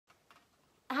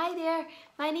Hi there,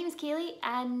 my name is Kaylee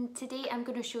and today I'm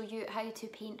going to show you how to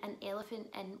paint an elephant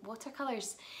in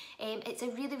watercolours. It's a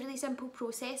really simple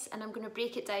process and I'm going to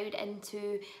break it down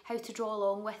into how to draw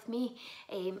along with me,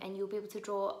 and you'll be able to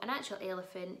draw an actual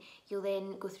elephant. You'll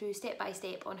then go through step by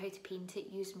step on how to paint it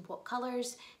using what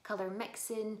colours, colour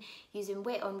mixing, using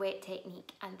wet on wet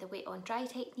technique and the wet on dry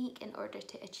technique in order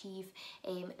to achieve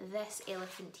this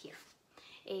elephant here.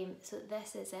 So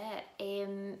this is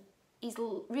it. He's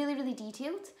really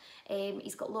detailed.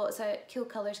 He's got lots of cool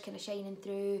colours kind of shining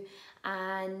through,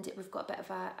 and we've got a bit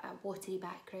of a watery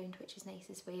background, which is nice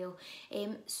as well.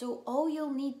 So all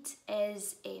you'll need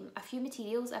is a few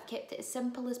materials. I've kept it as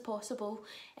simple as possible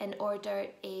in order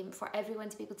for everyone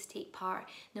to be able to take part.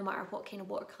 No matter what kind of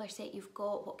watercolour set you've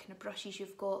got, what kind of brushes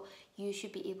you've got, you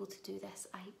should be able to do this,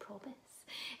 I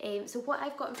promise. So what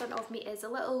I've got in front of me is a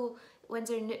little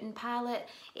Winsor & Newton palette.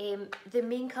 The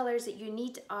main colours that you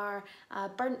need are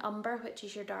burnt umber, which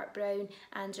is your dark brown,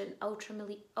 and an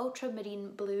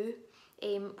ultramarine blue,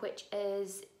 which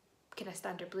is kind of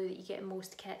standard blue that you get in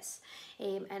most kits,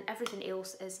 and everything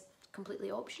else is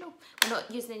completely optional. We're not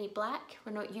using any black,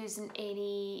 we're not using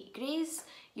any greys.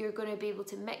 You're going to be able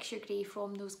to mix your grey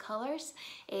from those colours,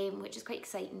 which is quite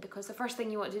exciting because the first thing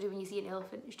you want to do when you see an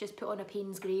elephant is just put on a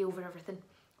Payne's grey over everything.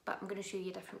 But I'm going to show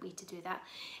you a different way to do that.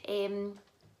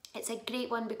 It's a great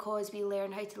one because we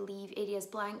learn how to leave areas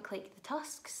blank like the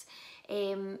tusks,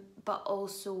 but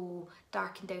also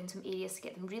darken down some areas to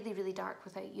get them really dark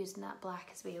without using that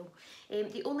black as well.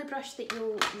 The only brush that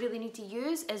you'll really need to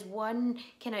use is one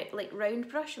kind of like round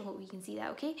brush. I hope you can see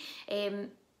that okay.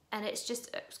 And it's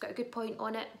got a good point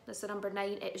on it. That's the number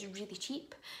 9. It is really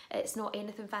cheap. It's not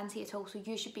anything fancy at all, so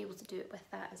you should be able to do it with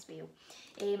that as well.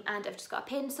 And I've just got a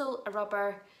pencil, a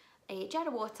rubber, a jar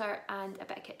of water and a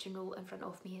bit of kitchen roll in front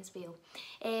of me as well.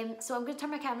 So I'm going to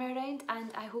turn my camera around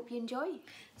and I hope you enjoy.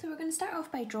 So we're going to start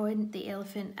off by drawing the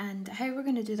elephant, and how we're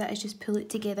going to do that is just pull it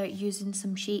together using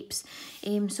some shapes.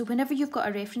 So whenever you've got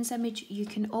a reference image, you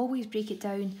can always break it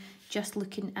down just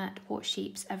looking at what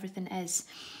shapes everything is.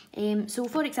 So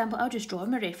for example, I'll just draw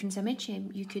my reference image,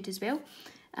 you could as well.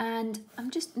 And I'm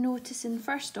just noticing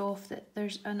first off that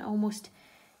there's an almost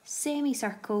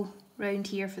semicircle round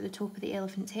here for the top of the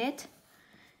elephant's head.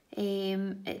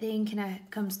 It then kind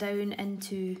of comes down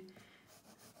into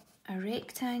a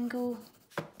rectangle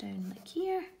down like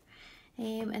here,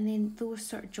 and then those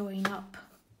sort of join up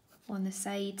on the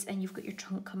sides and you've got your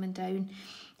trunk coming down.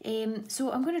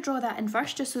 So I'm going to draw that in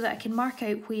first just so that I can mark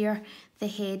out where the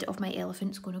head of my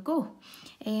elephant's going to go.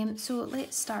 So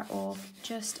let's start off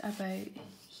just about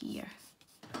here.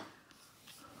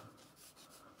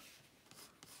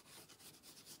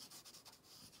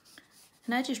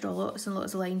 And I just draw lots and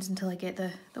lots of lines until I get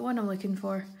the one I'm looking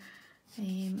for,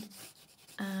 and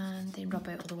then rub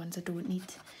out all the ones I don't need.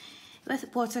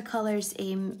 With watercolours,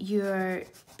 your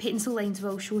pencil lines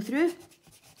will show through,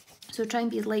 so try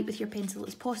and be as light with your pencil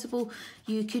as possible.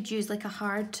 You could use like a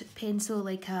hard pencil,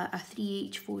 like a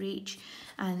 3H, 4H,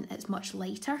 and it's much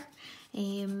lighter.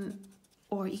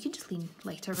 Or you can just lean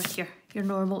lighter with your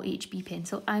normal HB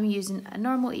pencil. I'm using a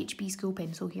normal HB school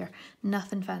pencil here,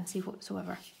 nothing fancy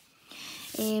whatsoever.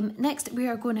 Next we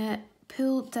are going to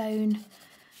pull down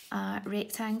a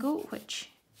rectangle which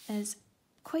is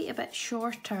quite a bit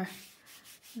shorter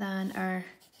than our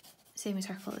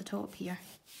semicircle at the top here.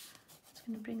 Just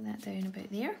going to bring that down about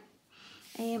there.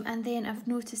 And then I've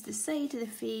noticed the side of the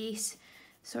face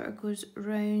sort of goes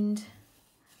round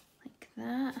like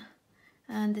that,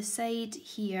 and the side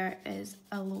here is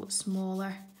a lot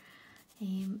smaller,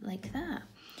 like that.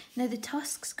 Now the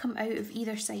tusks come out of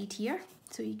either side here,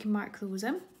 so you can mark those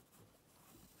in,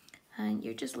 and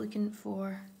you're just looking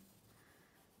for,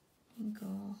 you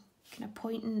go kind of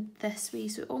pointing this way,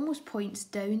 so it almost points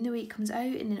down the way it comes out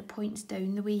and then it points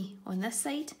down the way on this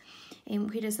side,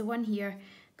 whereas the one here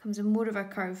comes in more of a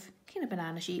curve, kind of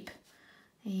banana shape,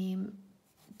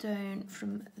 down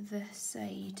from this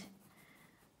side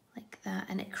like that,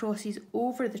 and it crosses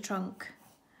over the trunk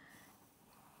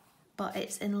but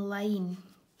it's in line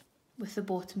with the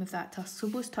bottom of that tusk. So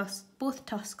both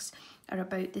tusks are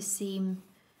about the same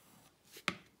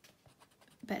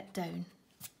bit down,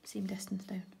 same distance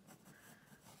down.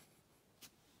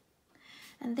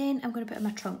 And then I'm going to put in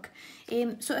my trunk.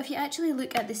 So if you actually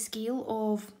look at the scale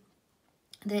of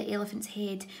the elephant's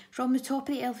head, from the top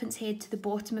of the elephant's head to the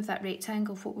bottom of that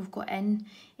rectangle of what we've got in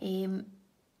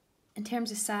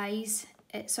terms of size,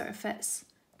 it sort of fits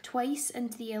twice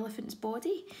into the elephant's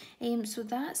body, so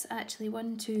that's actually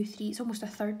 1, 2, 3, it's almost a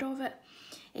third of it.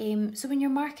 So when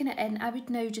you're marking it in, I would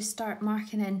now just start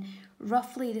marking in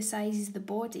roughly the sizes of the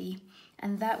body,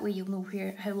 and that way you'll know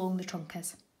how long the trunk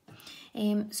is.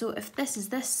 So if this is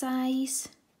this size,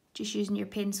 just using your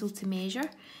pencil to measure,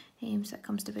 so that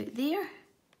comes to about there,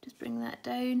 just bring that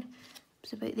down,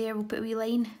 it's about there, we'll put a wee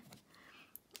line,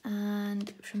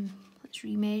 and from, let's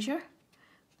remeasure,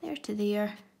 there to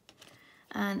there,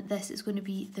 and this is going to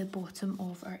be the bottom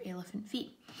of our elephant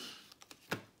feet.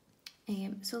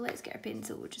 So let's get our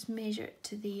pencil, we'll just measure it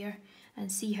to there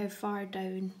and see how far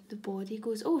down the body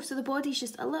goes. Oh, so the body's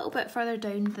just a little bit further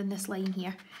down than this line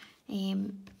here.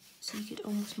 So you could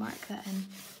almost mark that in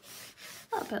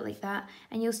a little bit like that,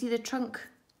 and you'll see the trunk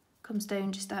comes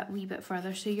down just that wee bit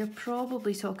further, so you're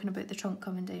probably talking about the trunk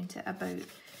coming down to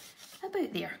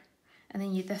about there, and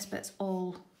then this bit's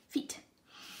all feet.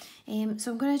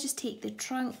 So I'm going to just take the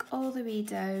trunk all the way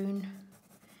down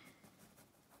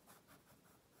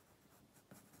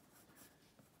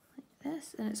like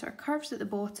this, and it sort of curves at the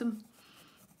bottom,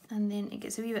 and then it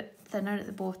gets a wee bit thinner at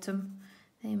the bottom,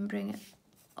 then bring it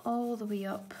all the way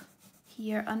up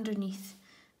here underneath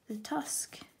the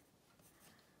tusk,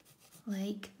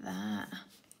 like that.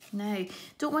 Now,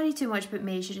 don't worry too much about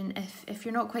measuring. If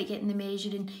you're not quite getting the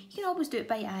measuring, you can always do it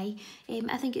by eye.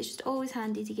 I think it's just always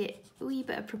handy to get a wee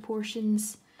bit of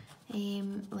proportions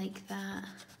like that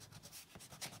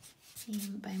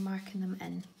by marking them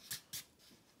in.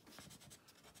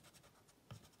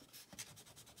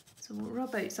 So we'll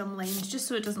rub out some lines just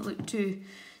so it doesn't look too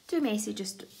messy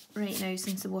just right now,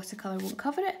 since the watercolour won't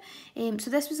cover it.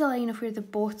 So this was a line of where the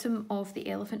bottom of the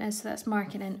elephant is, so that's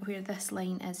marking in where this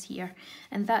line is here,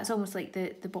 and that's almost like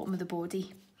the bottom of the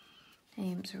body.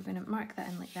 So we're going to mark that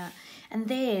in like that, and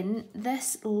then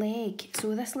this leg,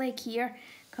 so this leg here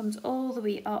comes all the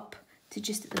way up to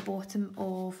just at the bottom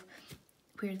of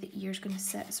where the ear's going to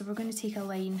sit. So we're going to take a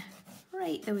line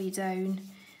right the way down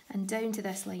and down to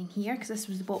this line here, because this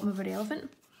was the bottom of our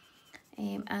elephant.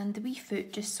 And the wee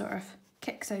foot just sort of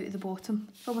kicks out at the bottom.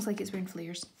 It's almost like it's wearing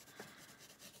flares.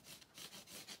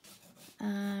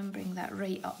 And bring that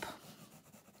right up.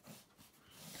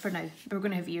 For now, we're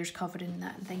going to have ears covered in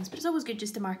that and things, but it's always good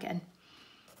just to mark it in.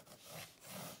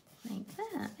 Like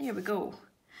that. There we go.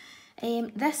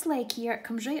 This leg here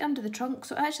comes right under the trunk,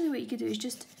 so actually what you could do is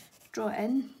just draw it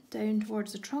in, down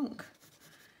towards the trunk.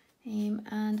 And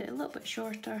a little bit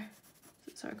shorter,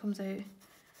 so it sort of comes out.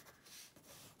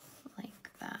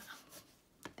 That.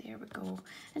 There we go.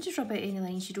 And just rub out any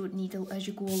lines you don't need as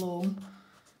you go along.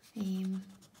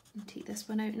 Take this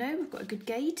one out now. We've got a good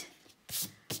guide.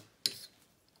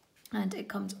 And it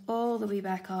comes all the way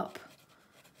back up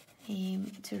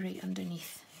to right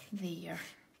underneath there.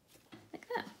 Like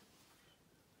that.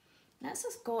 That's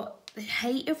just got the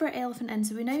height of our elephant in,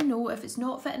 so we now know if it's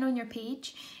not fitting on your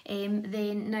page,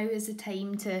 then now is the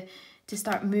time to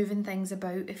start moving things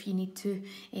about if you need to,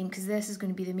 because this is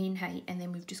going to be the main height, and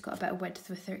then we've just got a bit of width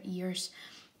with our ears.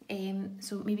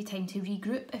 So maybe time to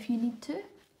regroup if you need to.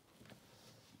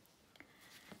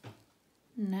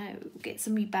 Now get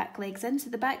some wee back legs in. So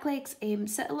the back legs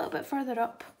sit a little bit further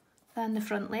up than the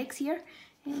front legs here,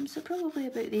 so probably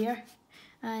about there.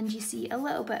 And you see a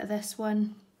little bit of this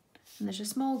one, and there's a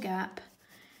small gap,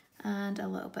 and a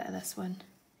little bit of this one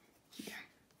here.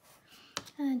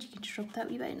 And you can just rub that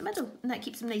wee bit in the middle, and that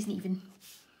keeps them nice and even.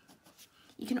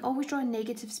 You can always draw a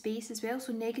negative space as well.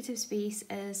 So negative space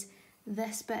is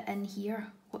this bit in here,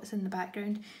 what's in the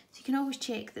background. So you can always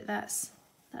check that that's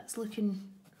looking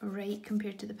right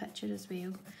compared to the picture as well.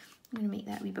 I'm going to make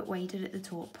that a wee bit wider at the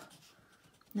top.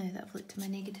 Now that I've looked at my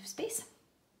negative space.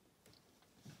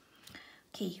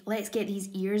 Okay, let's get these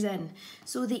ears in.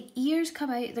 So the ears come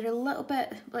out, they're a little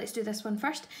bit, let's do this one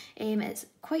first. It's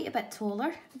quite a bit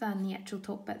taller than the actual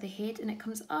top bit of the head, and it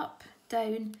comes up,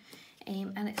 down,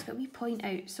 and it's got a wee point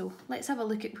out. So let's have a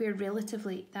look at where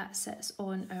relatively that sits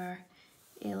on our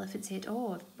elephant's head.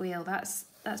 Oh, well, that's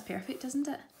perfect, isn't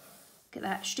it? Look at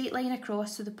that, straight line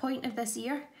across. So the point of this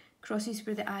ear crosses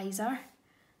where the eyes are,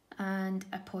 and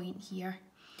a point here.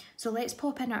 So let's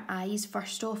pop in our eyes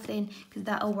first off then, because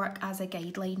that'll work as a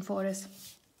guideline for us.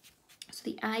 So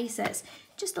the eye sits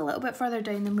just a little bit further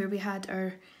down than where we had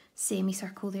our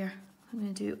semicircle there. I'm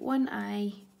going to do one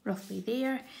eye roughly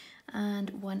there,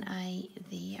 and one eye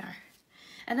there.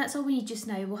 And that's all we need just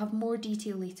now. We'll have more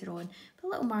detail later on. Put a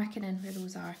little marking in where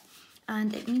those are.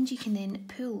 And it means you can then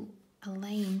pull a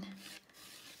line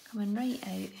coming right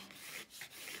out.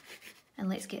 And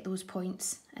let's get those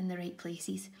points in the right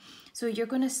places. So you're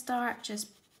going to start just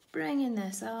bringing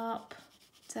this up,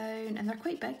 down, and they're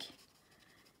quite big,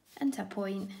 into a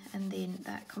point, and then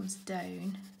that comes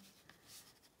down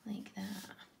like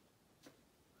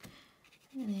that.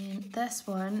 And then this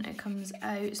one, it comes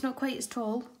out, it's not quite as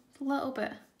tall, it's a little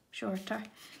bit shorter.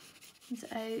 Comes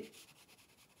out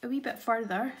a wee bit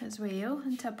further as well,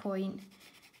 into a point,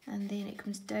 and then it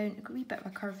comes down, a wee bit of a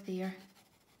curve there,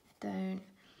 down,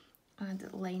 and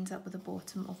it lines up with the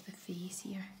bottom of the face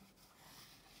here.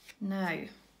 Now,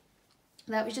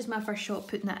 that was just my first shot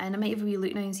putting that in. I might have a wee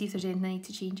look now and see if there's anything I need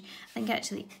to change. I think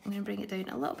actually I'm going to bring it down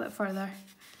a little bit further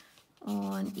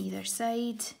on either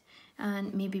side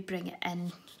and maybe bring it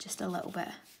in just a little bit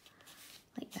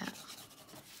like that.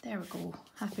 There we go,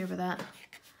 happier with that.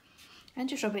 And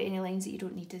just rub out any lines that you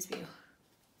don't need as well.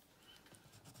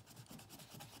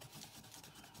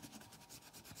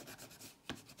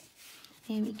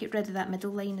 And you get rid of that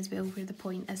middle line as well where the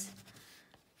point is.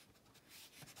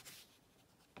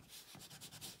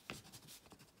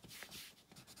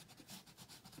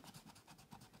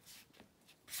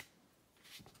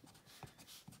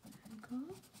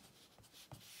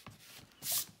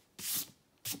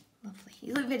 Lovely.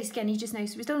 You look very skinny just now,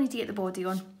 so we still need to get the body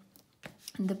on.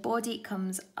 And the body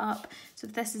comes up, so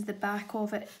this is the back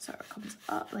of it, sort of comes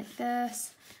up like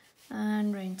this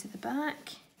and round to the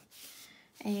back.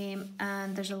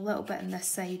 And there's a little bit on this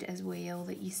side as well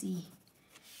that you see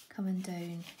coming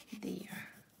down there.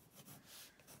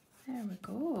 There we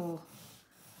go.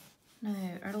 Now,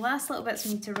 our last little bits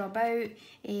we need to rub out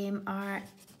are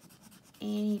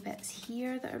any bits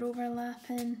here that are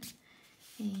overlapping.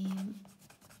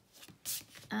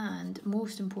 And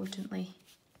most importantly,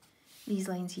 these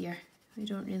lines here. We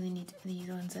don't really need these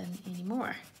ones in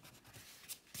anymore.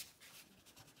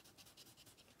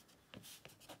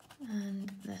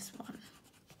 And this one,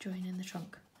 joining the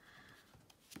trunk.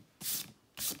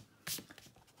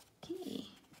 Okay.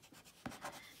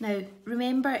 Now,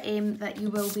 remember that you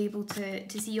will be able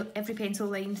to see every pencil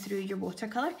line through your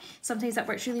watercolour. Sometimes that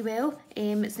works really well.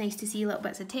 It's nice to see little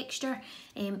bits of texture,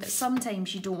 but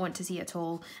sometimes you don't want to see it at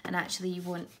all, and actually you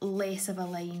want less of a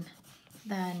line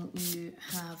than you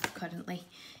have currently.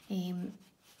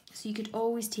 So you could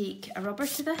always take a rubber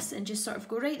to this and just sort of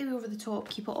go right the way over the top,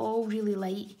 keep it all really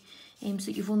light, so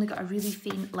that you've only got a really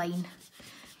faint line.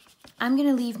 I'm going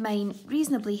to leave mine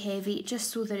reasonably heavy just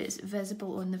so that it's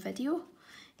visible on the video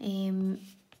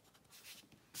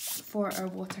for our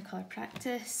watercolour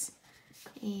practice.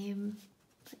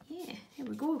 But yeah, here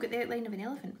we go, we've got the outline of an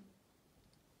elephant.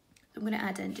 I'm going to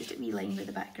add in just a wee line where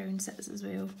the background sits as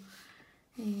well.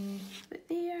 But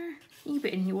there, you can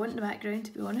put anything you want in the background,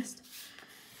 to be honest.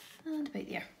 And about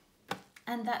there.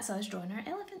 And that's us drawing our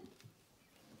elephant.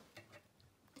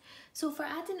 So for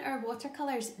adding our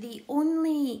watercolours, the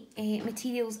only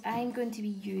materials I'm going to be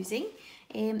using,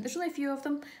 there's only a few of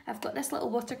them. I've got this little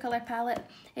watercolour palette.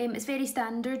 It's very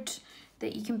standard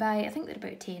that you can buy. I think they're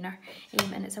about a tenner,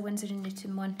 and it's a Winsor &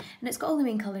 Newton one. And it's got all the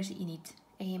main colours that you need.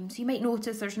 So you might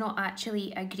notice there's not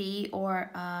actually a grey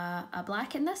or a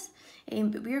black in this,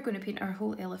 but we're going to paint our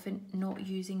whole elephant not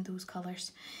using those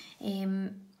colours.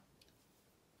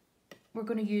 We're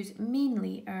going to use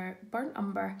mainly our burnt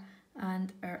umber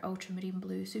and our ultramarine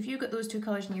blue. So if you've got those two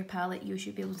colours in your palette, you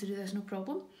should be able to do this no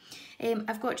problem.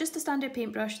 I've got just a standard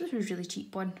paintbrush. This was a really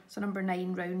cheap one. It's a number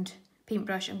 9 round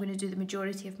paintbrush. I'm going to do the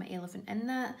majority of my elephant in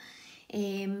that.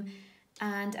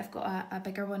 And I've got a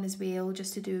bigger one as well,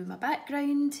 just to do my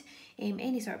background.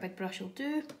 Any sort of big brush will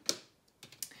do.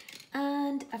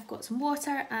 And I've got some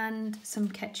water and some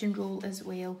kitchen roll as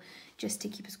well, just to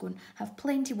keep us going. Have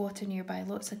plenty of water nearby,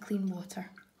 lots of clean water.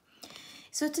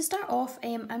 So to start off,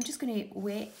 I'm just going to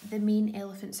wet the main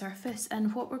elephant surface,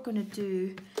 and what we're going to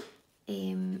do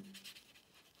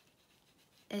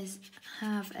is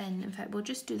have in fact, we'll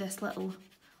just do this little,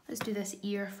 let's do this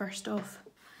ear first off.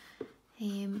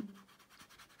 There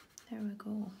we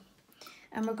go.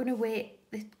 And we're going to wet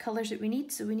the colours that we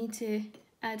need, so we need to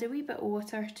add a wee bit of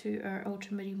water to our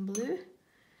ultramarine blue.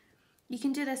 You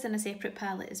can do this in a separate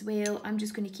palette as well. I'm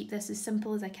just going to keep this as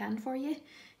simple as I can for you,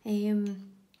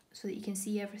 so that you can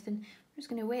see everything. I'm just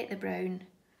going to wet the brown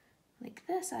like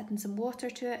this, adding some water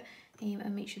to it,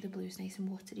 and make sure the blue is nice and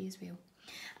watery as well.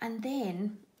 And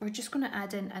then we're just going to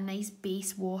add in a nice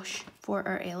base wash for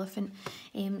our elephant.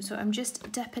 So I'm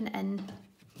just dipping in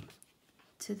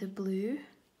to the blue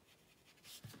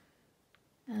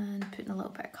and putting a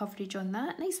little bit of coverage on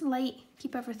that, nice and light,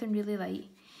 keep everything really light.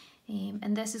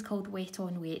 And this is called wet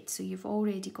on wet, so you've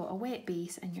already got a wet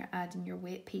base and you're adding your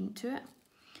wet paint to it.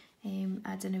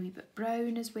 Adding a wee bit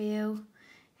brown as well,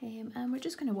 and we're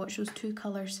just going to watch those two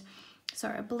colours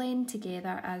sort of blend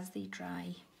together as they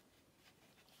dry.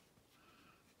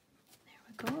 There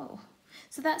we go.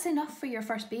 So that's enough for your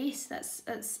first base.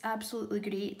 That's absolutely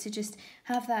great to just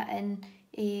have that in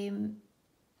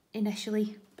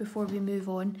initially before we move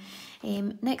on.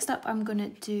 Next up, I'm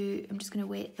just going to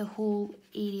wet the whole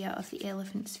area of the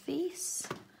elephant's face.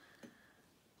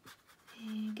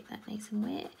 Get that nice and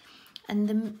wet. And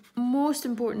the most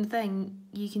important thing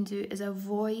you can do is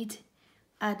avoid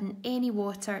adding any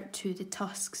water to the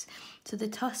tusks. So the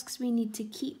tusks we need to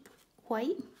keep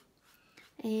white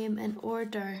in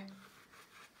order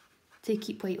to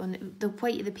keep white on the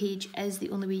white of the page is the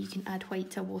only way you can add white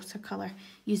to a watercolour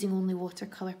using only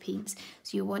watercolour paints.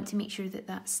 So you want to make sure that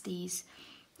that stays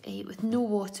with no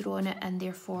water on it, and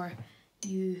therefore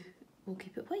you will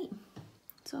keep it white.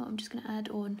 So I'm just going to add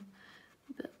on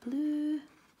a bit of blue.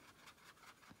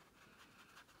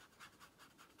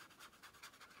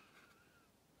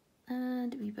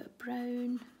 And a wee bit of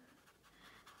brown.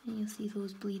 And you'll see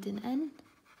those bleeding in.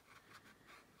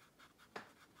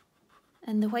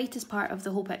 And the whitest part of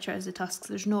the whole picture is the tusks.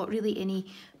 There's not really any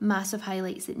massive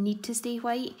highlights that need to stay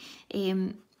white.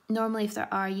 Normally if there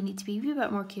are, you need to be a wee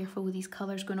bit more careful with these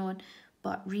colours going on,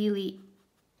 but really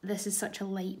this is such a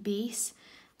light base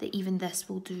that even this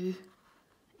will do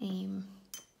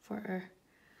for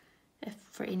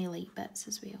any light bits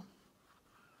as well.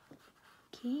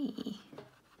 Okay,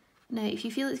 now if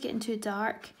you feel it's getting too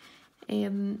dark,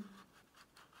 you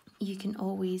can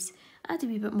always add a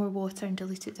wee bit more water and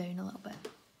dilute it down a little bit.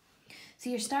 So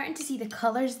you're starting to see the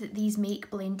colours that these make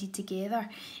blended together,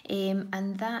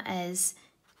 and that is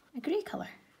a grey colour.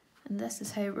 And this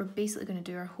is how we're basically going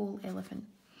to do our whole elephant.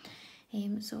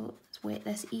 So let's wet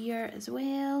this ear as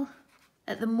well.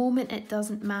 At the moment it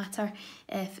doesn't matter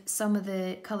if some of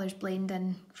the colours blend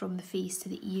in from the face to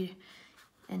the ear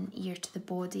and ear to the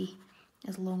body,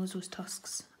 as long as those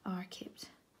tusks are kept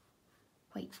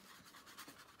white.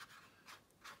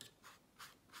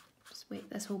 Just wet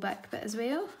this whole back bit as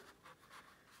well.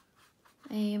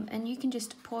 And you can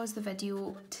just pause the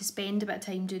video to spend a bit of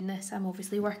time doing this. I'm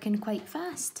obviously working quite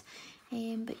fast,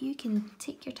 but you can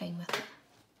take your time with it.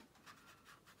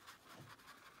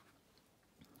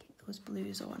 Get those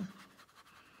blues on.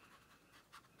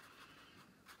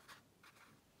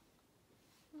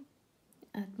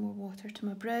 Add more water to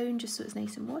my brown just so it's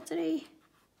nice and watery.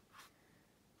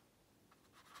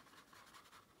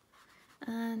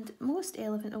 And most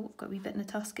elephant, oh, I've got a wee bit in the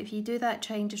tusk. If you do that,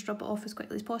 try and just rub it off as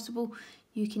quickly as possible.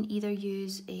 You can either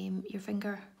use your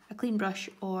finger, a clean brush,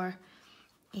 or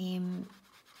some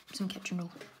kitchen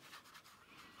roll.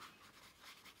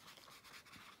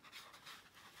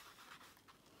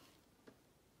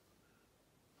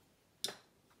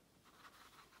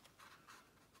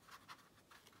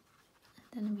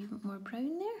 Then a wee bit more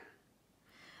brown there.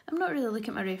 I'm not really looking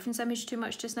at my reference image too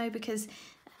much just now because,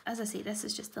 as I say, this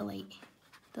is just the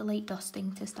light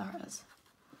dusting to start us.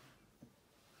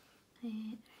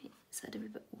 Right, let's add a wee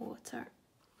bit of water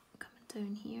coming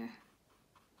down here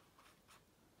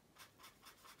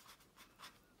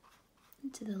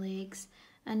into the legs,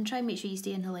 and try and make sure you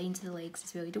stay in the lines of the legs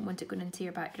as well. You don't want it going into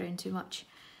your background too much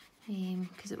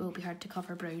because it will be hard to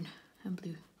cover brown and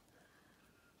blue.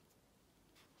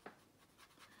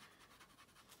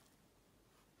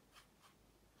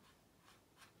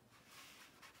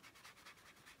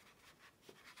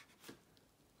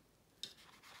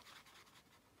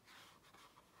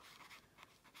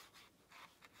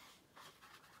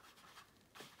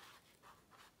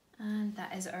 And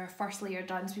that is our first layer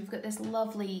done. So we've got this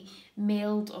lovely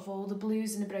meld of all the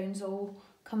blues and the browns all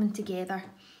coming together.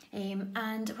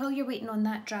 And while you're waiting on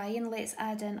that drying, let's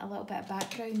add in a little bit of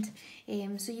background.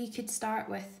 So you could start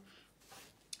with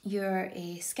your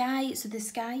sky. So the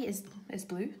sky is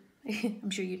blue.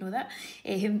 I'm sure you know that.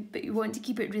 But you want to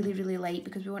keep it really, really light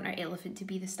because we want our elephant to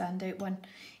be the standout one.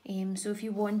 So if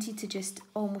you wanted to just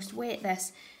almost wet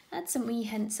this, add some wee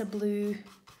hints of blue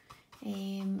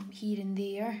here and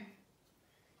there,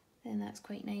 then that's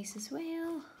quite nice as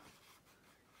well.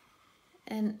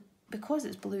 And because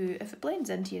it's blue, if it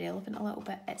blends into your elephant a little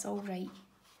bit, it's all right.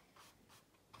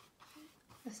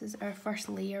 This is our first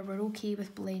layer, we're okay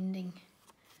with blending.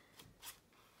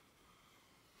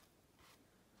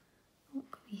 Oh,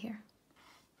 go here.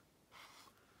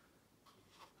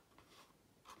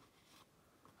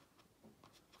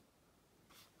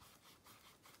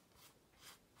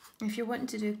 If you're wanting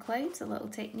to do clouds, a little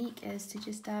technique is to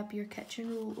just dab your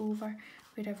kitchen roll over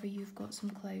wherever you've got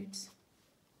some clouds.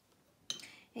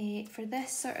 For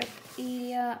this sort of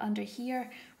area under here,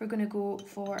 we're going to go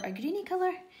for a greeny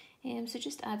colour. So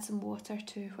just add some water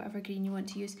to whatever green you want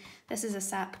to use. This is a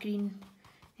sap green.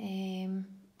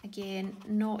 Again,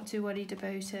 not too worried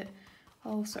about it.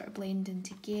 All sort of blending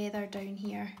together down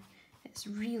here. It's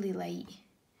really light.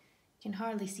 You can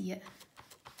hardly see it.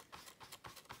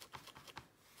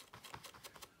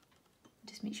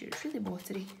 Just make sure it's really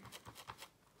watery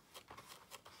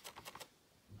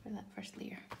for that first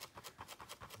layer.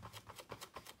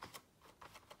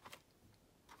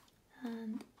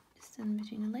 And just in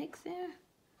between the legs there.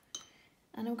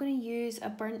 I'm going to use a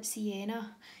burnt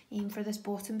sienna for this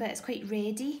bottom bit. It's quite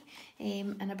reddy,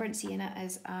 and a burnt sienna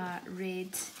is a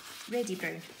reddy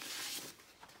brown.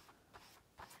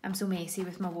 I'm so messy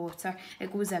with my water,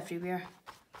 it goes everywhere.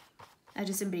 I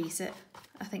just embrace it.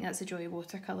 I think that's the joy of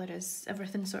watercolour, is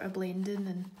everything sort of blending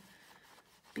and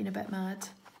being a bit mad.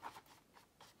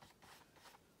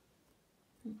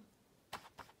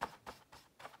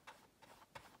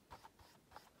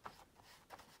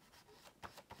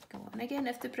 And again,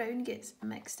 if the brown gets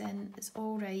mixed in, it's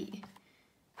all right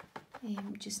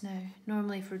just now.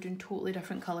 Normally if we're doing totally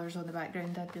different colours on the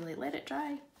background, I'd be like, let it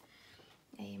dry.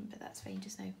 But that's fine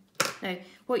just now. Now,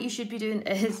 what you should be doing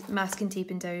is masking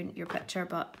taping down your picture,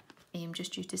 but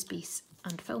just due to space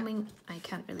and filming, I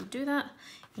can't really do that.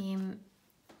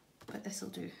 But this will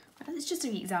do. It's just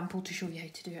an example to show you how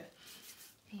to do it.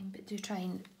 But do try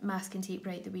and mask and tape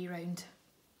right the way around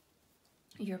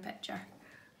your picture.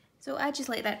 So I just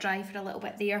let that dry for a little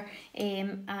bit there,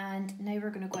 and now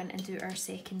we're going to go in and do our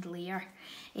second layer.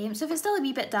 So if it's still a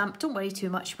wee bit damp, don't worry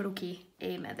too much, we're okay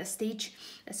at this stage.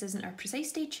 This isn't our precise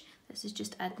stage, this is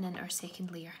just adding in our second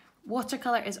layer.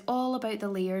 Watercolour is all about the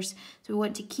layers, so we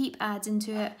want to keep adding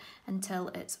to it until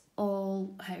it's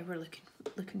all how we're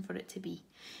looking for it to be.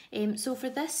 So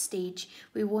for this stage,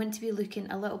 we want to be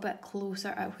looking a little bit closer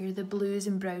at where the blues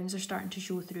and browns are starting to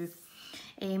show through.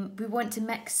 We want to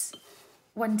mix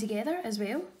one together as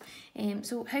well.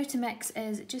 So how to mix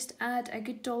is just add a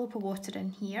good dollop of water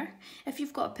in here. If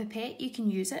you've got a pipette, you can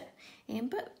use it,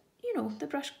 but you know, the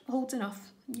brush holds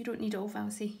enough. You don't need all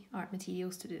fancy art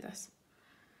materials to do this.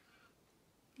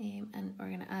 And we're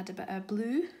going to add a bit of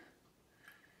blue,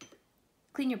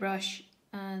 clean your brush,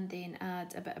 and then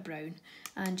add a bit of brown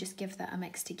and just give that a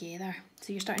mix together.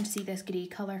 So you're starting to see this grey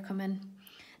colour come in. And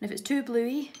if it's too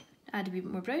bluey, add a wee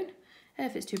bit more brown.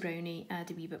 If it's too browny, add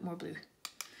a wee bit more blue.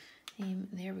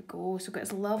 There we go, so we've got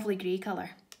this lovely grey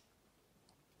colour.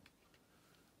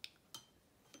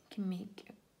 Can make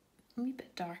it a wee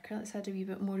bit darker, let's add a wee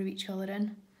bit more of each colour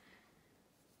in.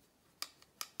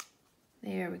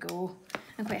 There we go,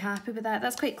 I'm quite happy with that.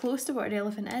 That's quite close to what our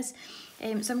elephant is.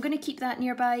 So I'm going to keep that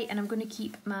nearby, and I'm going to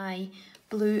keep my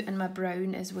blue and my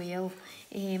brown as well.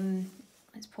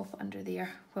 Let's pop it under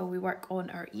there while we work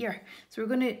on our ear. So we're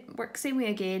going to work the same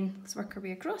way again, let's work our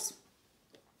way across.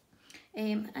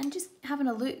 And just having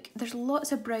a look, there's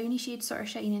lots of browny shades sort of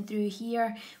shining through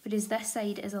here, whereas this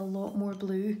side is a lot more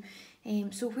blue.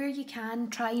 So where you can,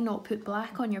 try not put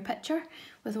black on your picture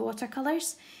with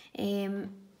watercolours, and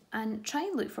try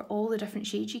and look for all the different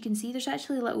shades you can see. There's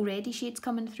actually little reddy shades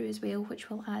coming through as well, which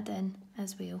we'll add in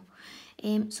as well.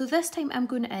 So this time I'm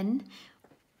going in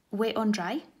wet on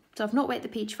dry, so I've not wet the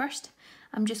page first.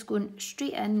 I'm just going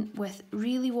straight in with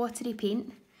really watery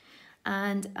paint,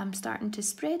 and I'm starting to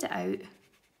spread it out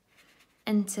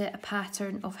into a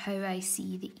pattern of how I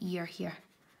see the ear here.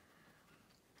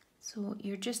 So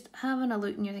you're just having a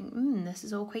look and you're thinking, this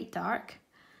is all quite dark.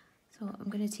 So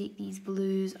I'm going to take these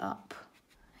blues up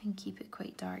and keep it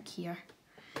quite dark here.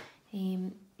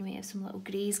 You might have some little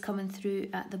greys coming through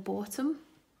at the bottom.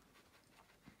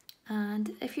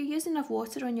 And if you're using enough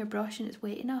water on your brush and it's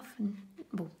wet enough, and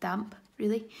well, damp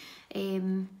really,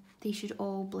 they should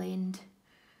all blend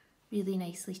really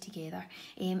nicely together.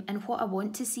 And what I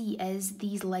want to see is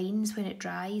these lines when it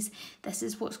dries. This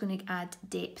is what's going to add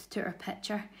depth to our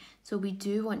picture. So we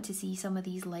do want to see some of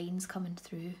these lines coming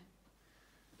through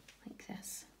like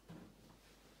this.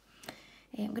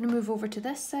 I'm going to move over to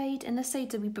this side, and this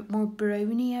side's a wee bit more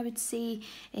browny, I would say.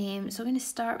 So I'm going to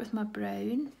start with my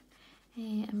brown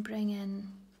and bring in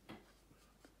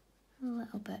a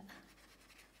little bit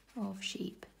of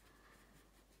shape.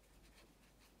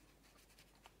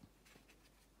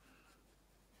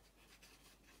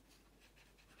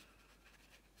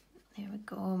 There we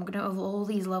go. I'm going to have all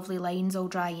these lovely lines all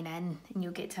drying in, and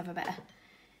you'll get to have a bit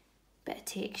of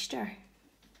texture.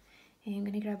 And I'm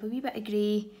going to grab a wee bit of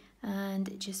grey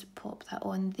and just pop that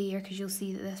on there, because you'll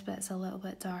see that this bit's a little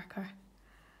bit darker.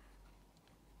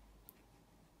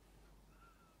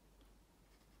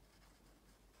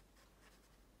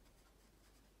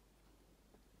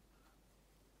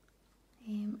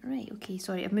 Right, okay,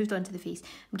 sorry, I've moved on to the face.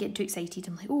 I'm getting too excited.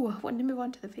 I'm like, oh, I want to move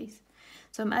on to the face.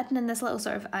 So I'm adding in this little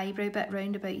sort of eyebrow bit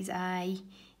round about his eye.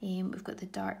 We've got the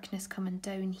darkness coming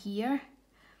down here.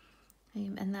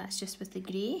 And that's just with the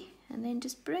grey. And then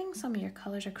just bring some of your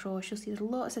colours across. You'll see there's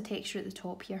lots of texture at the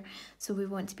top here. So we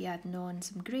want to be adding on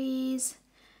some greys.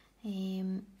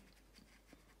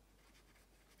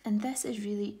 And this is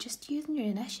really just using your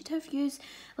initiative.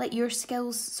 Let your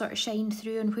skills sort of shine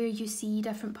through, and where you see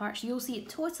different parts, you'll see it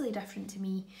totally different to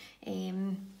me.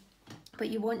 but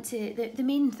you want to, the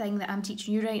main thing that I'm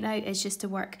teaching you right now is just to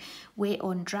work wet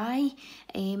on dry,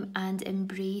 and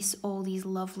embrace all these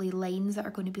lovely lines that are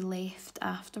going to be left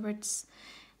afterwards.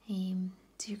 So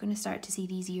you're going to start to see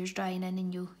these ears drying in,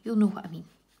 and you'll know what I mean.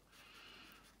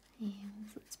 So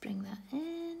let's bring that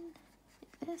in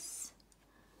like this.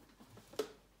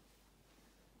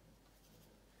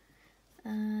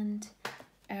 And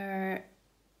our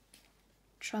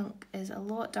trunk is a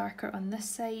lot darker on this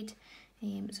side, so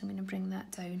I'm going to bring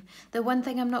that down. The one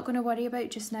thing I'm not going to worry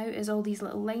about just now is all these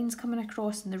little lines coming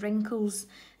across and the wrinkles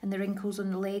on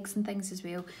the legs and things as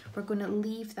well. We're going to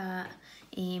leave that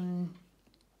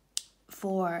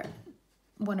for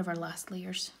one of our last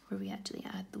layers where we actually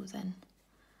add those in.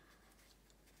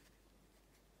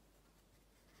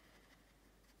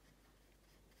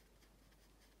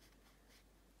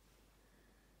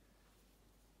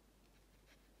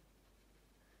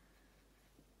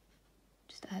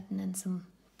 Just adding in some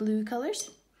blue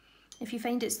colours. If you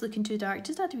find it's looking too dark,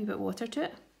 just add a wee bit of water to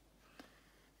it.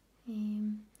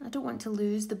 I don't want to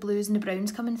lose the blues and the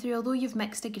browns coming through. Although you've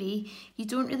mixed a grey, you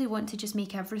don't really want to just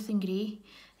make everything grey,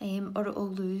 or it'll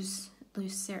lose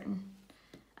certain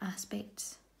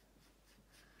aspects.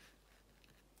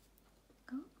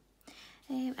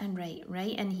 And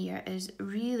right in here is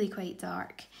really quite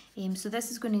dark, so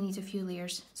this is going to need a few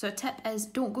layers. So a tip is,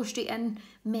 don't go straight in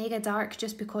mega dark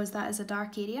just because that is a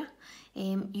dark area.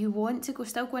 You want to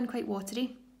still go in quite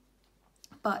watery,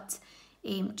 but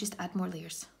just add more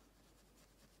layers.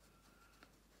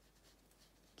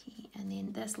 Okay, and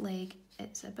then this leg,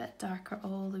 it's a bit darker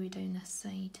all the way down this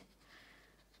side.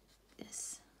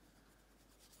 This.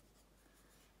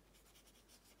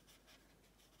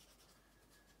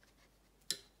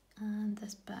 And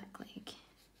this back leg.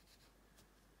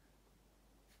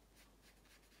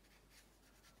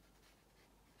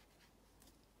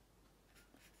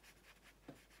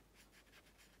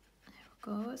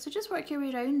 There we go. So just work your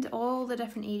way around all the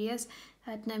different areas,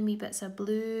 adding in wee bits of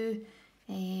blue,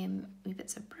 wee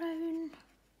bits of brown.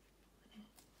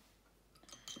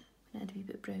 Add a wee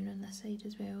bit of brown on this side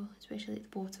as well, especially at the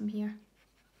bottom here.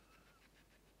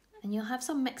 And you'll have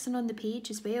some mixing on the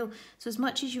page as well. So as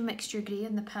much as you mixed your grey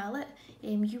on the palette,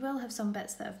 you will have some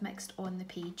bits that have mixed on the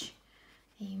page,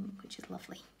 which is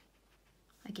lovely.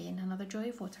 Again, another joy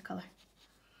of watercolour.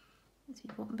 This wee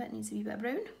bottom bit needs a wee bit of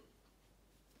brown.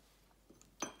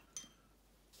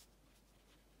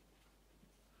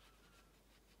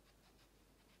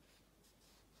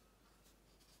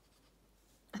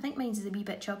 I think mine's is a wee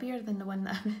bit chubbier than the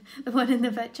one in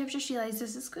the picture. I've just realised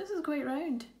this is quite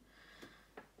round.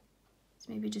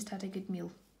 So maybe just had a good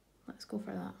meal. Let's go for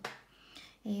that.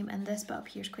 And this bit up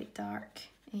here is quite dark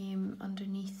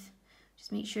underneath.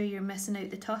 Just make sure you're missing out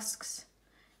the tusks,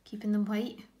 keeping them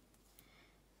white,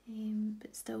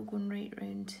 but still going right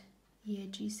round the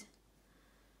edges.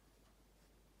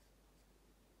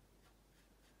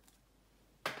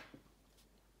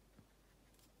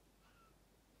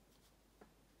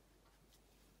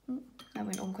 That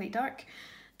went on quite dark.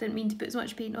 Didn't mean to put as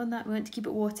much paint on that. We want to keep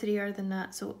it waterier than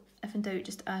that, so if in doubt,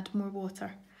 just add more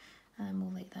water, and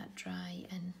we'll let that dry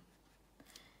in.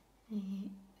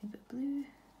 A bit of blue.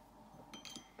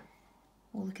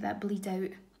 Oh, look at that bleed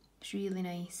out. It's really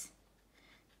nice.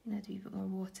 And add a wee bit more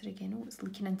water again. Oh, it's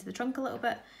leaking into the trunk a little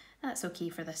bit. That's okay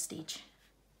for this stage.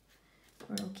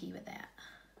 We're okay with that.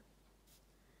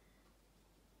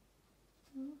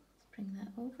 Let's bring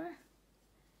that over.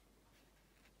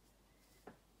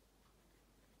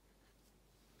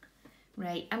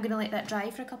 Right, I'm going to let that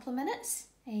dry for a couple of minutes,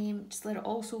 just let it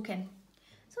all soak in.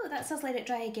 So that's us let it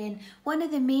dry again. One of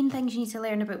the main things you need to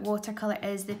learn about watercolour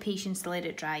is the patience to let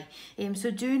it dry. So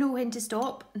do know when to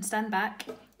stop and stand back,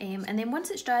 and then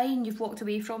once it's dry and you've walked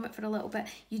away from it for a little bit,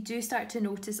 you do start to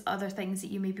notice other things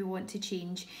that you maybe want to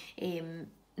change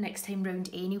next time round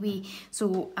anyway.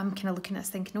 So I'm kind of looking at this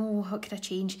thinking, oh, what could I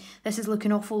change? This is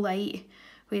looking awful light,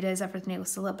 whereas everything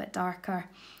else is a little bit darker.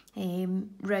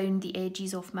 Round the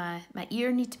edges of my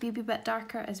ear need to be a wee bit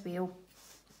darker as well.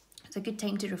 It's a good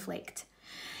time to reflect.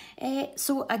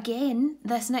 So again,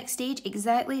 this next stage,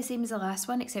 exactly the same as the last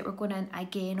one, except we're going in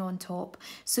again on top.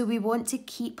 So we want to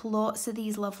keep lots of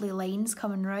these lovely lines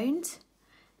coming round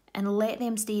and let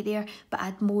them stay there, but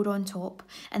add more on top.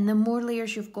 And the more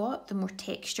layers you've got, the more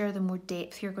texture, the more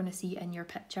depth you're going to see in your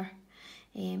picture.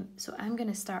 So I'm going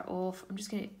to start off, I'm just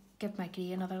going to give my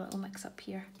grey another little mix up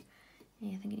here.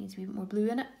 I think it needs a bit more blue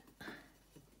in it.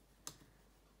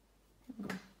 There we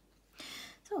go.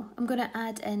 So I'm going to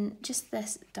add in just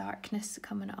this darkness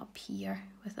coming up here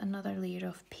with another layer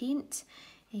of paint,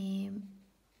 and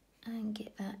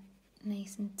get that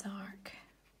nice and dark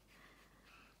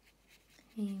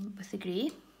with the grey.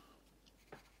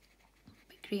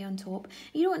 grey on top.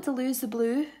 You don't want to lose the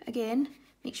blue again.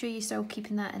 Make sure you're still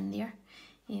keeping that in there.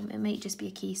 It might just be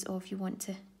a case of you want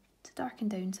to darken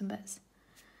down some bits,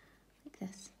 like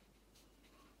this.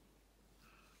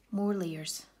 More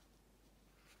layers.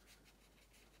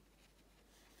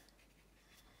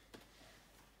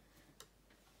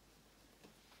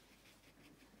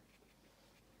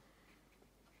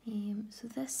 So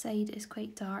this side is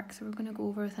quite dark, so we're going to go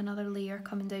over with another layer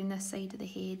coming down this side of the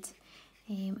head,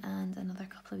 and another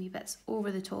couple of wee bits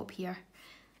over the top here.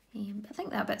 I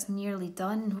think that bit's nearly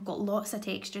done. We've got lots of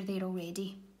texture there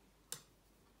already.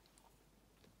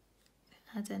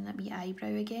 Add in that wee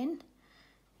eyebrow again.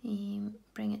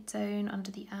 Bring it down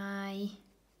under the eye.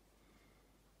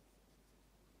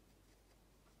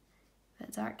 Bit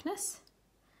of darkness.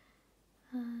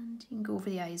 And you can go over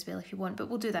the eye as well if you want, but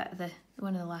we'll do that at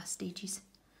one of the last stages.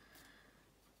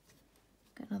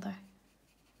 Got another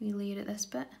wee layer at this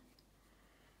bit.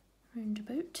 Round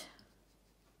about.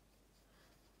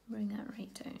 Bring that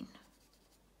right down.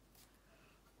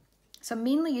 So I'm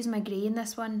mainly using my grey in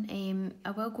this one.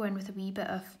 I will go in with a wee bit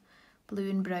of blue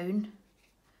and brown.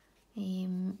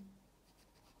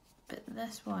 But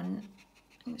this one,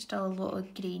 I think still a lot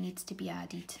of grey needs to be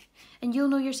added. And you'll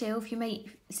know yourself, you might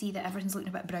see that everything's looking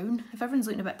a bit brown. If everything's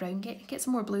looking a bit brown, get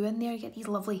some more blue in there, get these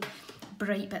lovely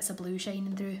bright bits of blue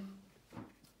shining through.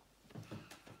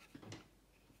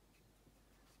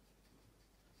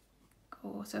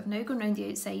 Go. So I've now gone round the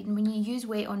outside, and when you use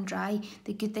wet on dry,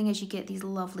 the good thing is you get these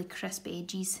lovely crisp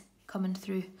edges coming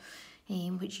through,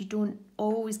 which you don't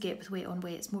always get with wet on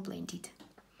wet, it's more blended.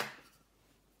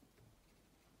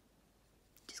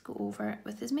 Go over it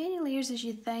with as many layers as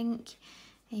you think.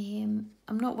 I'm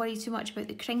not worried too much about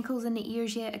the crinkles in the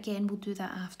ears yet. Again, we'll do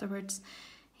that afterwards.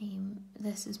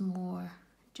 This is more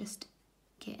just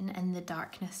getting in the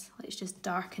darkness. Let's just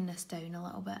darken this down a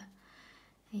little bit.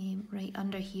 Right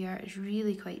under here is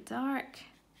really quite dark.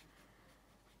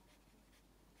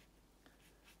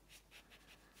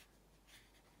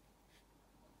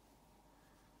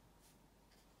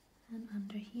 And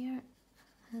under here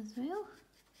as well.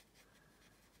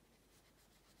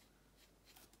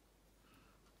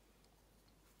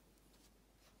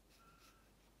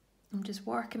 I'm just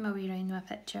working my way around my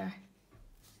picture,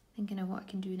 thinking of what I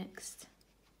can do next.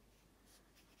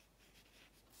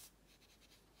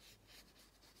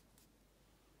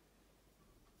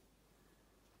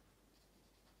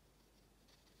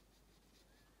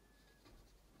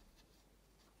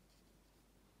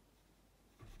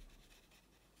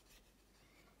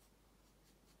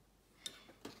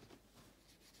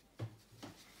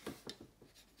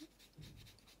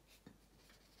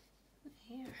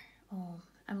 There. Oh.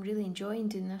 I'm really enjoying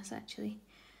doing this actually.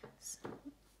 It's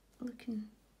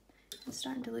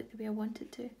starting to look the way I want it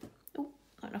to. Oh,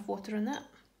 not enough water on that.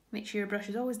 Make sure your brush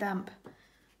is always damp.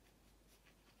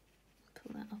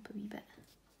 Pull that up a wee bit.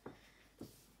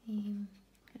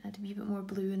 Add a wee bit more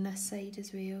blue on this side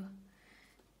as well.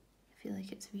 I feel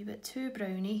like it's a wee bit too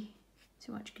browny,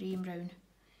 too much grey and brown.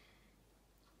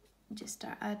 Just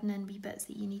start adding in wee bits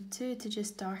that you need to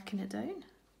just darken it down.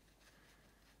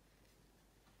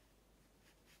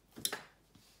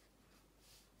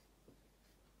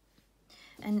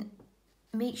 And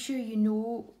make sure you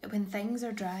know when things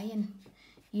are drying,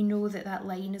 you know that that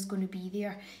line is going to be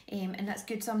there. And that's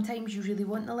good. Sometimes you really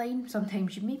want the line,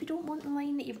 sometimes you maybe don't want the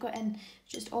line that you've got in.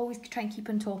 Just always try and keep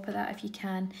on top of that if you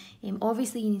can.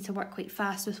 Obviously you need to work quite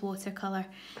fast with watercolour,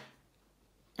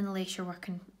 unless you're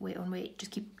working wet on wet.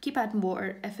 Just keep adding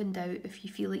water if in doubt. If you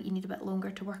feel like you need a bit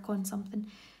longer to work on something,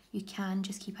 you can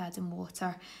just keep adding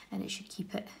water and it should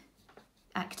keep it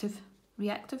active,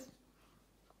 reactive.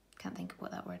 Can't think of what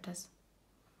that word is.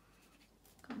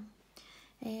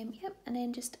 Yep, and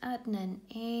then just adding in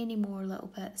any more little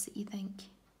bits that you think,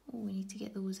 oh, we need to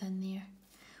get those in there.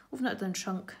 We've not done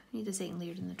trunk, we need a second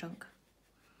layer in the trunk.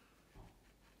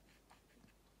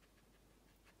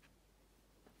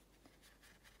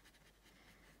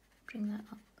 Bring that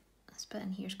up. This bit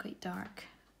in here is quite dark.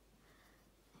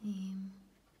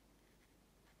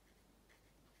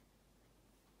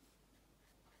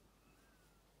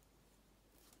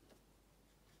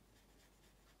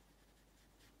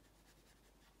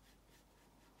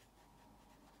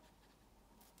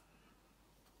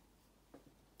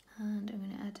 And I'm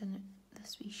going to add in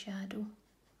this wee shadow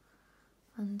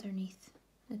underneath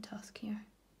the tusk here.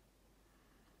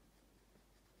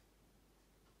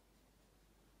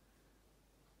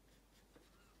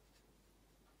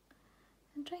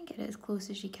 And try and get it as close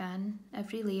as you can.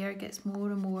 Every layer gets more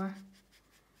and more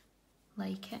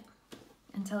like it,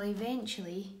 until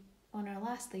eventually on our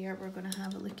last layer we're going to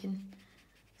have it looking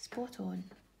spot on.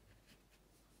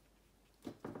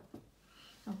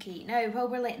 Okay, now while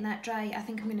we're letting that dry, I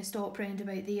think I'm going to stop round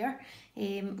about there.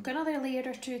 We've got another layer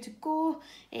or two to go,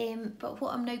 but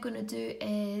what I'm now going to do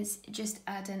is just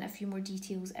add in a few more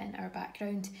details in our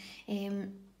background.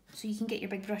 So you can get your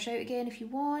big brush out again if you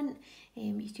want.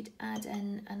 You could add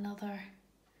in another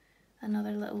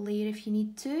little layer if you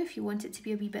need to, if you want it to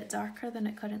be a wee bit darker than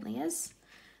it currently is.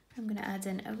 I'm going to add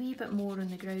in a wee bit more on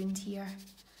the ground here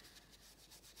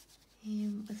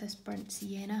with this burnt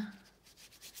sienna.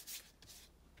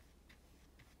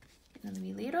 Get another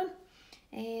wee layer on,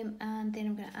 and then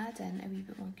I'm going to add in a wee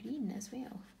bit more green as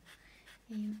well.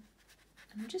 And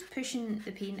I'm just pushing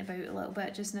the paint about a little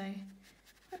bit just now,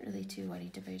 not really too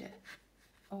worried about it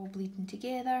all bleeding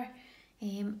together.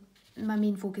 My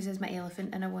main focus is my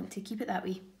elephant and I want to keep it that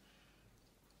way.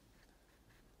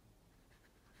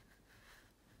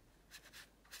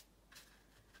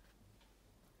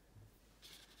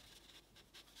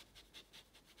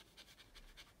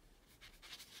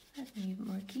 Add a bit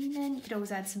more green in. You could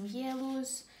always add some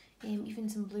yellows, even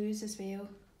some blues as well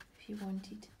if you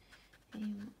wanted.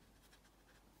 I'm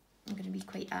going to be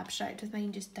quite abstract with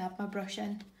mine, just dab my brush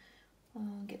in.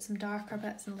 Get some darker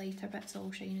bits and lighter bits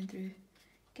all shining through.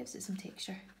 Gives it some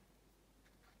texture.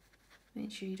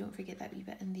 Make sure you don't forget that wee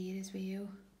bit in there as well.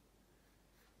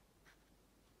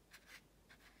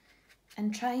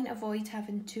 And try and avoid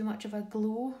having too much of a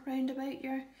glow round about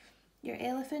your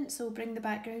elephant, so bring the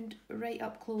background right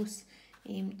up close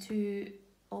to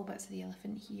all bits of the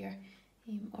elephant here,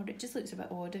 or it just looks a bit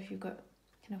odd if you've got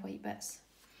kind of white bits.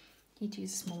 You need to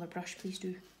use a smaller brush, please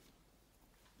do.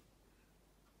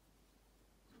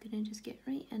 I'm going to just get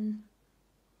right in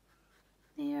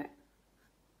there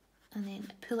and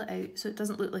then pull it out so it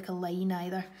doesn't look like a line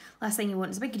either. Last thing you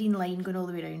want is a big green line going all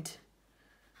the way around.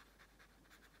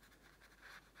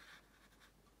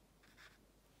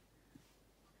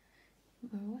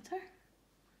 More water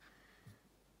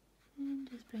and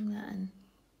just bring that in.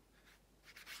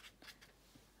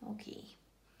 Okay,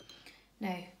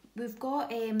 now we've got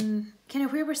kind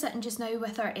of where we're sitting just now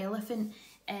with our elephant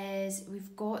is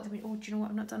we've got the, oh, do you know what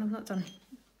I've not done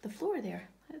the floor there.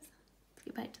 Let's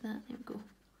get back to that. There we go.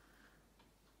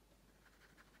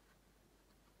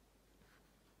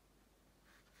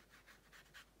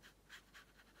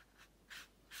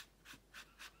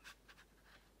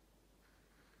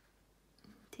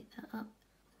 Take that up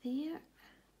there.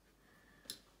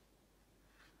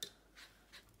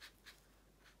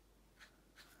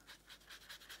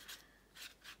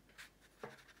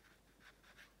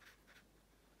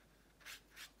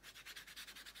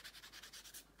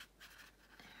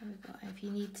 There we go. If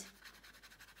you need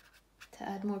to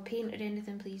add more paint or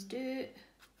anything, please do. There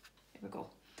we go.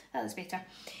 That looks better.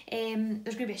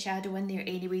 There's going to be a shadow in there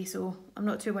anyway, so I'm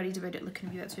not too worried about it looking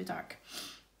a bit too dark.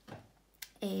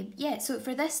 Yeah, so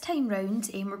for this time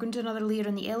round, we're going to do another layer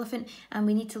on the elephant, and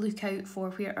we need to look out for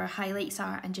where our highlights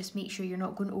are and just make sure you're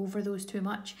not going over those too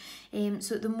much.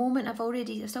 So at the moment I've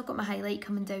still got my highlight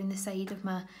coming down the side of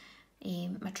my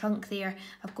trunk there.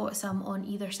 I've got some on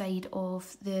either side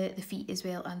of the feet as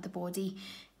well, and the body,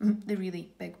 the really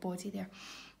big body there.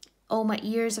 All my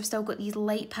ears, I've still got these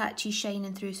light patches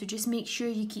shining through, so just make sure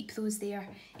you keep those there,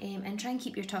 and try and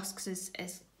keep your tusks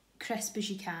as crisp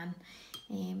as you can.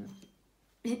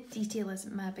 Detail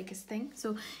isn't my biggest thing,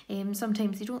 so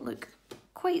sometimes they don't look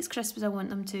quite as crisp as I want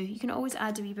them to. You can always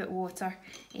add a wee bit of water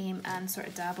and sort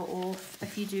of dab it off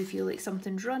if you do feel like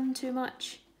something's run too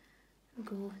much.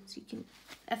 Go, so you can,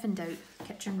 if in doubt,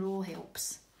 kitchen roll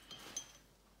helps.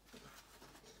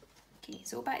 Okay,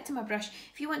 so back to my brush.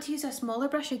 If you want to use a smaller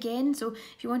brush again, so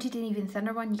if you wanted an even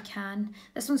thinner one, you can.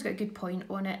 This one's got a good point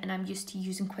on it, and I'm used to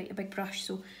using quite a big brush,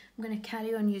 so I'm going to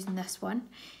carry on using this one.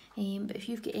 But if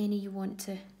you've got any you want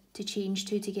to change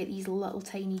to get these little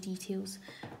tiny details,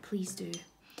 please do.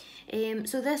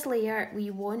 So this layer,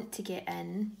 we want to get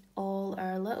in all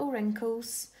our little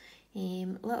wrinkles,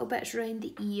 little bits around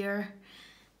the ear.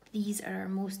 These are our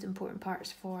most important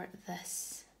parts for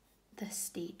this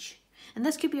stage. And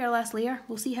this could be our last layer.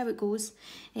 We'll see how it goes.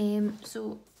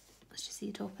 So let's just see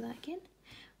the top of that again.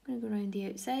 I'm going to go around the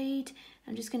outside.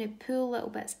 I'm just going to pull little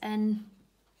bits in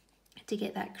to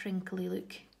get that crinkly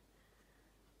look.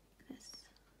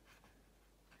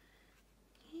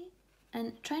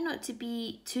 And try not to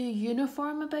be too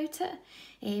uniform about it.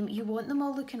 You want them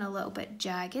all looking a little bit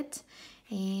jagged.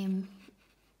 You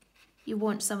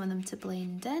want some of them to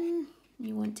blend in.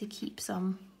 You want to keep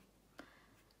some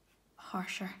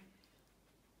harsher.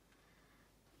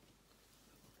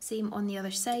 Same on the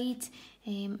other side.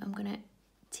 I'm going to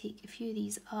take a few of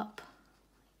these up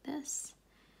like this.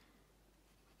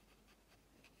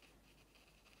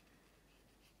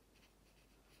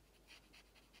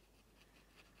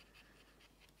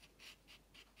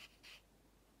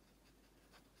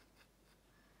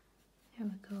 There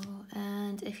we go.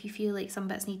 And if you feel like some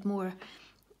bits need more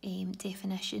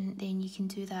definition, then you can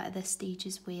do that at this stage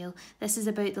as well. This is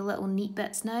about the little neat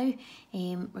bits now.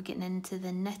 We're getting into the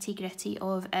nitty gritty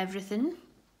of everything.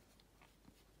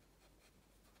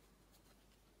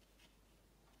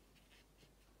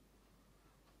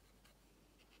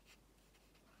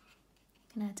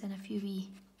 Can add in a few wee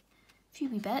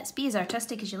bits. Be as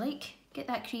artistic as you like. Get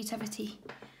that creativity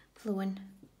flowing.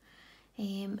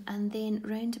 And then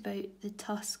round about the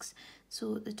tusks.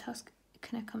 So the tusk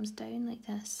kind of comes down like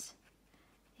this,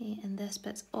 and this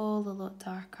bit's all a lot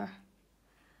darker.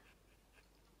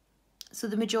 So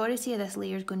the majority of this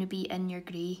layer is going to be in your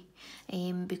grey,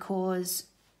 because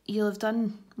you'll have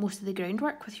done most of the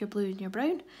groundwork with your blue and your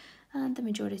brown, and the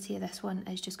majority of this one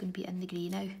is just going to be in the grey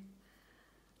now.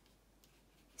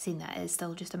 Saying that it is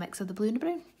still just a mix of the blue and the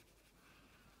brown.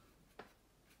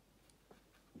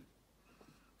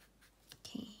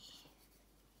 Okay.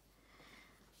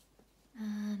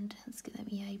 And let's get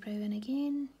that wee eyebrow in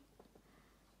again.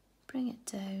 Bring it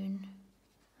down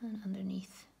and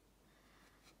underneath.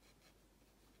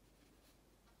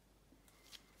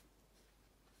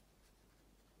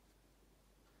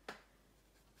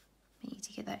 We need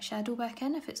to get that shadow back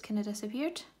in if it's kind of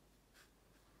disappeared.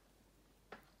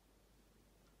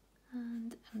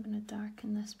 And I'm going to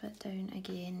darken this bit down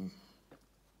again.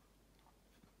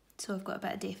 So I've got a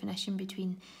bit of definition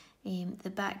between the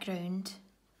background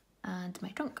and my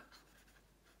trunk.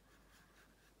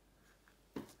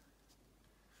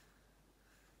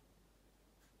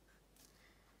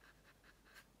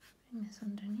 Bring this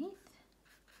underneath.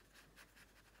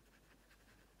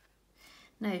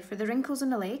 Now for the wrinkles on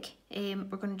the leg,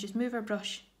 we're going to just move our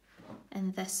brush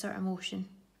in this sort of motion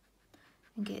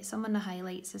and get some on the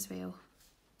highlights as well.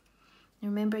 Now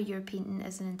remember, your painting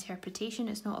is an interpretation,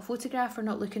 it's not a photograph. We're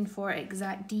not looking for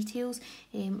exact details,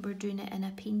 we're doing it in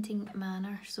a painting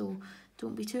manner, so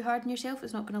don't be too hard on yourself.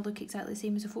 It's not going to look exactly the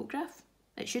same as a photograph.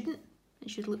 It shouldn't. It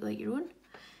should look like your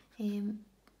own.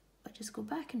 But just go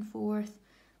back and forth,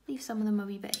 leave some of them a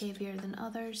wee bit heavier than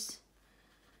others.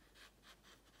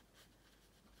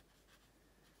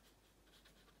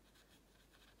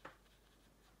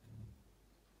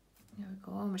 There we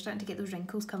go, and we're starting to get those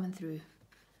wrinkles coming through.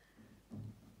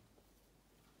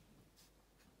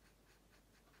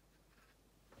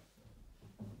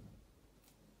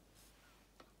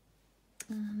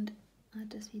 And add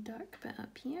this wee dark bit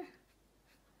up here.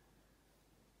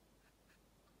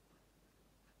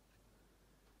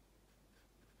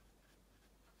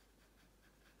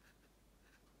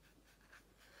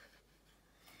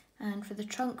 And for the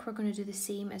trunk, we're going to do the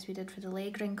same as we did for the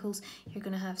leg wrinkles. You're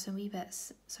going to have some wee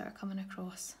bits sort of coming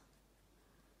across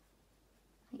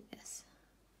like this.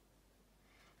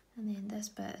 And then this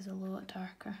bit is a lot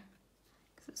darker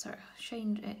because it sort of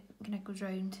shined, it kind of goes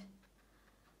round.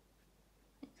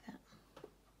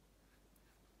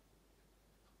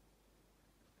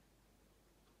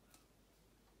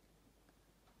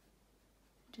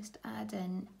 Just add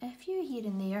in a few here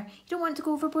and there. You don't want to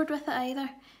go overboard with it either.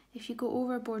 If you go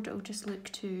overboard, it'll just look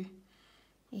too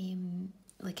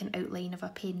like an outline of a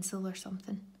pencil or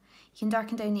something. You can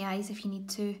darken down the eyes if you need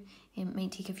to. It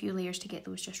might take a few layers to get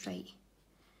those just right.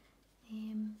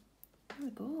 There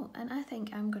we go. And I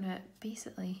think I'm gonna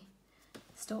basically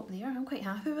stop there. I'm quite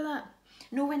happy with that.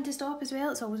 Know when to stop as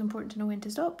well. It's always important to know when to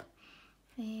stop.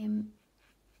 Yeah.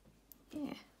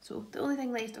 So the only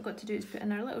thing left I've got to do is put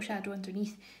in our little shadow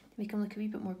underneath to make them look a wee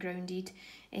bit more grounded.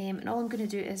 And all I'm going to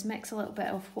do is mix a little bit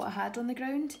of what I had on the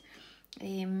ground,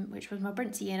 which was my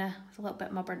burnt sienna with a little bit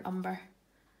of my burnt umber.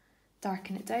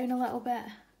 Darken it down a little bit.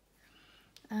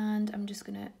 And I'm just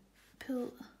going to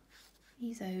pull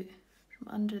these out from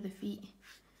under the feet.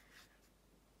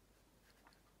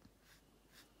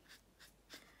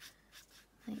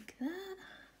 Like that.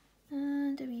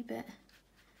 And a wee bit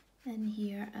in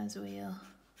here as well.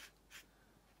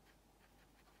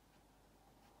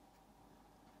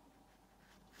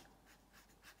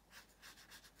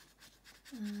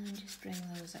 And just bring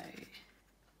those out.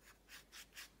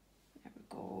 There we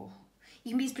go.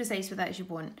 You can be as precise with that as you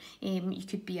want. You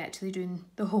could be actually doing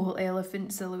the whole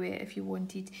elephant silhouette if you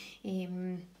wanted. It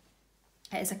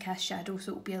is a cast shadow,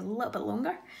 so it'll be a little bit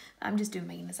longer. I'm just doing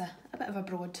mine as a bit of a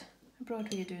broad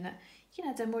way of doing it. You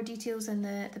can add in more details in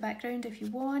the background if you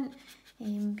want.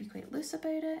 Be quite loose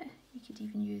about it. You could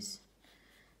even use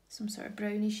some sort of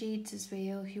browny shades as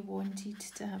well if you wanted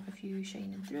to have a few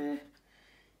shining through.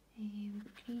 A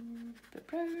bit green, a bit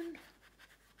brown.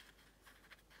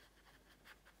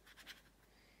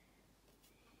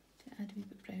 To add a wee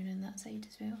bit brown in that side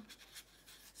as well.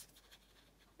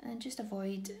 And just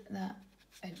avoid that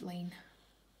outline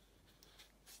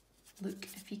look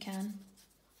if you can.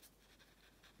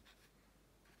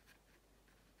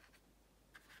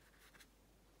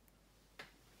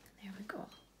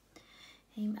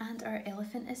 And our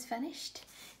elephant is finished.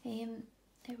 There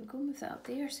we go, move that up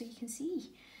there so you can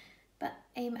see. But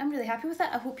I'm really happy with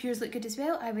that. I hope yours look good as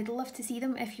well. I would love to see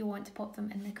them if you want to pop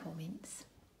them in the comments.